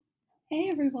Hey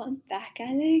everyone, back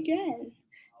at it again.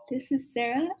 This is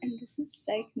Sarah and this is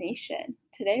Psych Nation.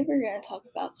 Today we're going to talk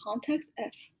about context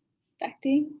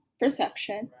affecting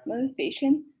perception,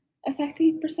 motivation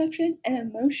affecting perception, and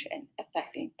emotion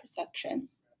affecting perception.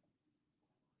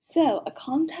 So, a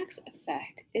context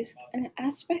effect is an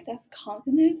aspect of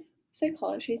cognitive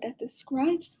psychology that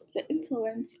describes the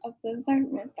influence of the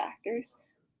environment factors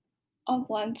on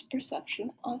one's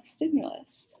perception of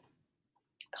stimulus.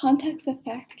 Context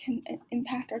effect can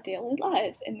impact our daily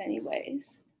lives in many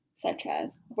ways, such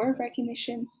as word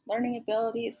recognition, learning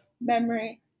abilities,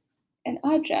 memory, and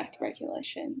object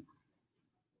recognition.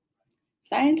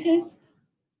 Scientists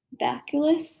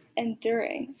Bacillus and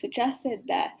During suggested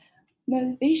that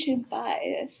motivation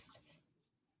biased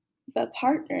the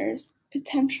partner's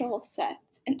potential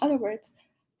sets. In other words,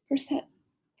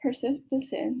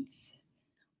 participants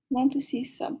want to see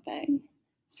something,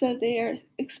 so they are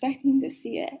expecting to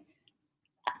see it.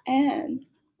 And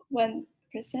when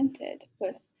presented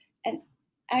with an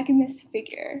agamous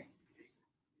figure,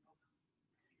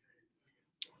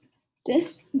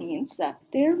 this means that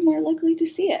they're more likely to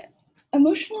see it.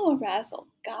 Emotional arousal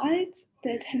guides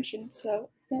the attention so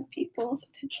that people's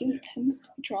attention tends to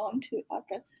be drawn to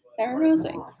objects that are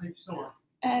arousing.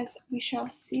 As we shall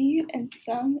see, in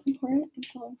some important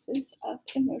influences of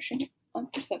emotion on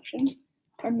perception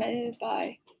are mediated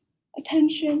by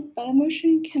attention, but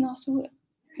emotion can also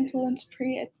influence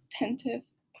pre-attentive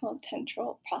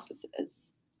potential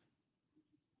processes.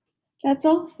 That's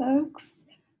all, folks.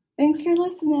 Thanks for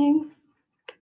listening.